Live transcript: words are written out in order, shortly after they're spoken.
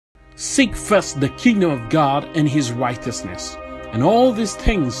Seek first the kingdom of God and his righteousness, and all these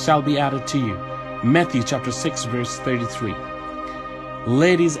things shall be added to you. Matthew chapter 6 verse 33.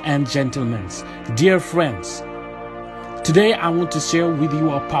 Ladies and gentlemen, dear friends, today I want to share with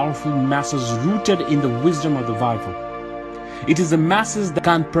you a powerful message rooted in the wisdom of the Bible. It is a message that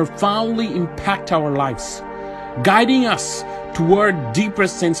can profoundly impact our lives, guiding us toward deeper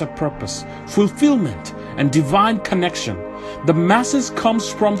sense of purpose, fulfillment, and divine connection. The message comes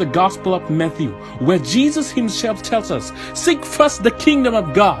from the Gospel of Matthew, where Jesus himself tells us, "Seek first the kingdom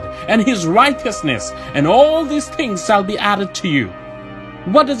of God and his righteousness, and all these things shall be added to you."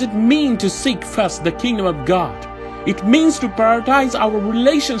 What does it mean to seek first the kingdom of God? It means to prioritize our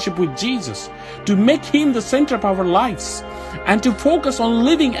relationship with Jesus, to make him the center of our lives, and to focus on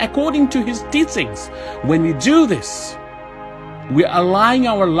living according to his teachings. When we do this, we are aligning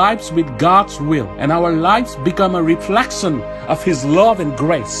our lives with God's will, and our lives become a reflection of his love and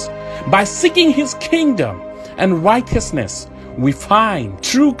grace. By seeking his kingdom and righteousness, we find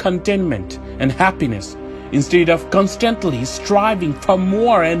true contentment and happiness. Instead of constantly striving for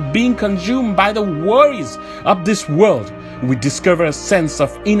more and being consumed by the worries of this world, we discover a sense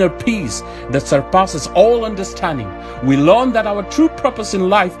of inner peace that surpasses all understanding. We learn that our true purpose in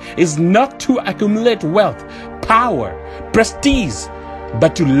life is not to accumulate wealth, power, prestige,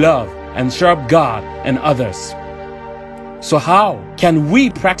 but to love and serve God and others. So how can we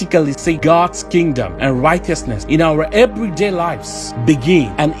practically seek God's kingdom and righteousness in our everyday lives?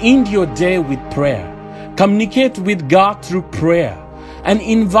 Begin and end your day with prayer. Communicate with God through prayer and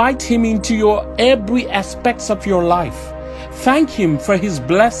invite him into your every aspects of your life. Thank him for his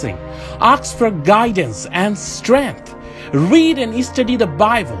blessing. Ask for guidance and strength. Read and study the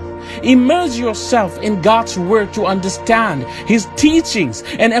Bible. Immerse yourself in God's word to understand his teachings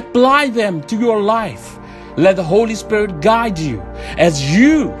and apply them to your life. Let the Holy Spirit guide you as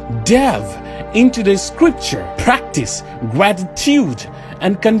you delve into the scripture. Practice gratitude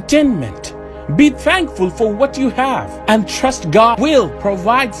and contentment. Be thankful for what you have and trust God will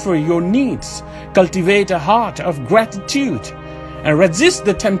provide for your needs. Cultivate a heart of gratitude and resist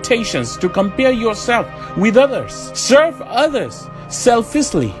the temptations to compare yourself with others. Serve others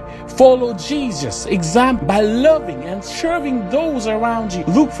selflessly. Follow Jesus' example by loving and serving those around you.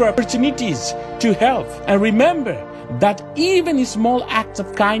 Look for opportunities to help, and remember that even small acts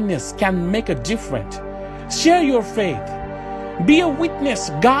of kindness can make a difference. Share your faith. Be a witness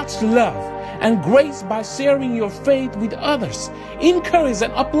of God's love and grace by sharing your faith with others. Encourage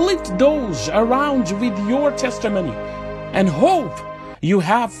and uplift those around you with your testimony and hope you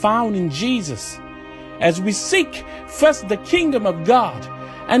have found in Jesus. As we seek first the kingdom of God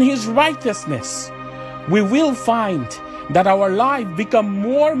and his righteousness, we will find that our life become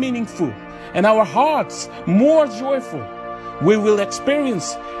more meaningful and our hearts more joyful. We will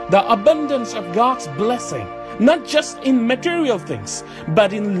experience the abundance of God's blessing, not just in material things,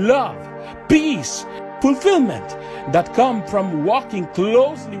 but in love, peace, fulfillment that come from walking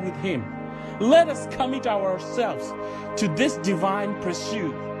closely with him. Let us commit ourselves to this divine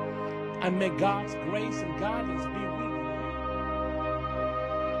pursuit, and may God's grace and guidance be